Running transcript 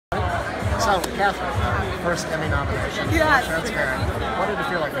So, Kathryn, first Emmy nomination. Yes. Transparent. What did it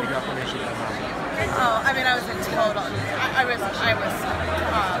feel like when you got the issue? Oh, I mean, I was in total. I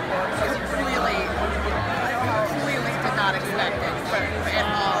completely did not expect it at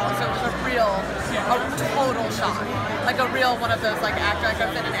all. So it was a total shock. Like a real one of those after I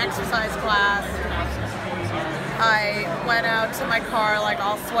was in an exercise class. I went out to my car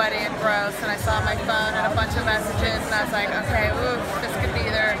all sweaty and gross, and I saw my phone and a bunch of messages, and I was like, okay, ooh, this could be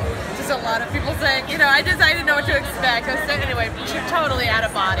either just a lot of people saying, I didn't know what to expect. Anyway, totally out of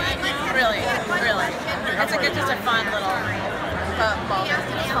body, really. It's just a fun little moment.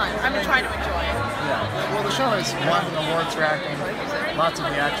 It's fun. I'm trying to enjoy it. Yeah. Well, the show has won awards tracking. Lots of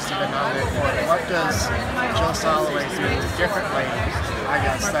the actors have been nominated for it. What does Jill Soloway do differently, I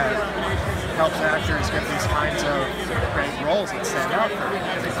guess, that helps actors get these kinds of great roles that stand out for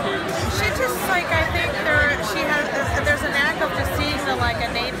everybody? She just I think there's a knack of just seeing the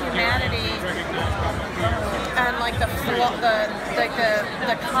innate humanity and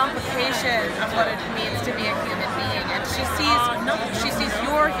the complication of what it means to be a human being, and she sees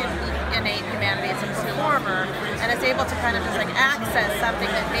your innate humanity as a performer, and is able to kind of just access something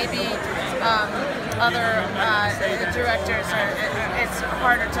that maybe other directors it's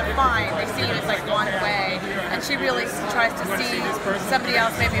harder to find. They see you as one way, and she really tries to see somebody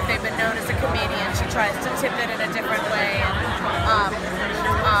else. Maybe if they've been known as a comedian, she tries to tip it in a different way. And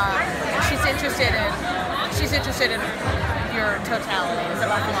she's interested in your totality as a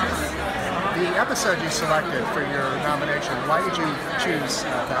performer. The episode you selected for your nomination, why did you choose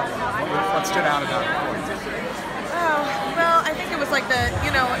that one? What stood out about it for you? Oh, well, I think it was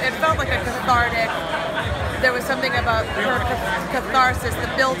it felt like a cathartic. There was something about her catharsis, the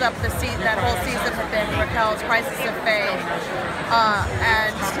build-up, that whole season had been Raquel's crisis of faith,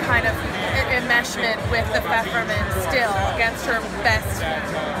 and kind of enmeshment with the Pfefferman still against her best,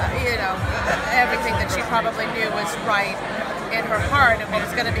 everything that she probably knew was right in her heart and what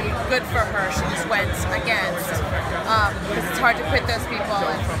was going to be good for her, she just went against, because it's hard to quit those people.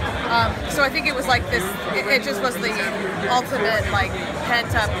 And so I think it was this, it just was the ultimate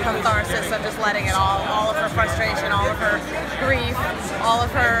pent-up catharsis of just letting it all of her frustration, all of her grief, all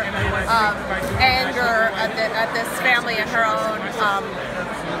of her anger at this family and her own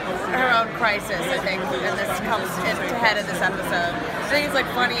crisis, I think, and this comes to head in this episode. I think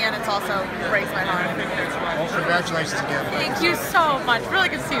it's funny, and it's also breaks my heart. Well, congratulations again. Thank you so much. Really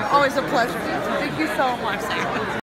good to see you. Always a pleasure. Thank you so much, Sarah.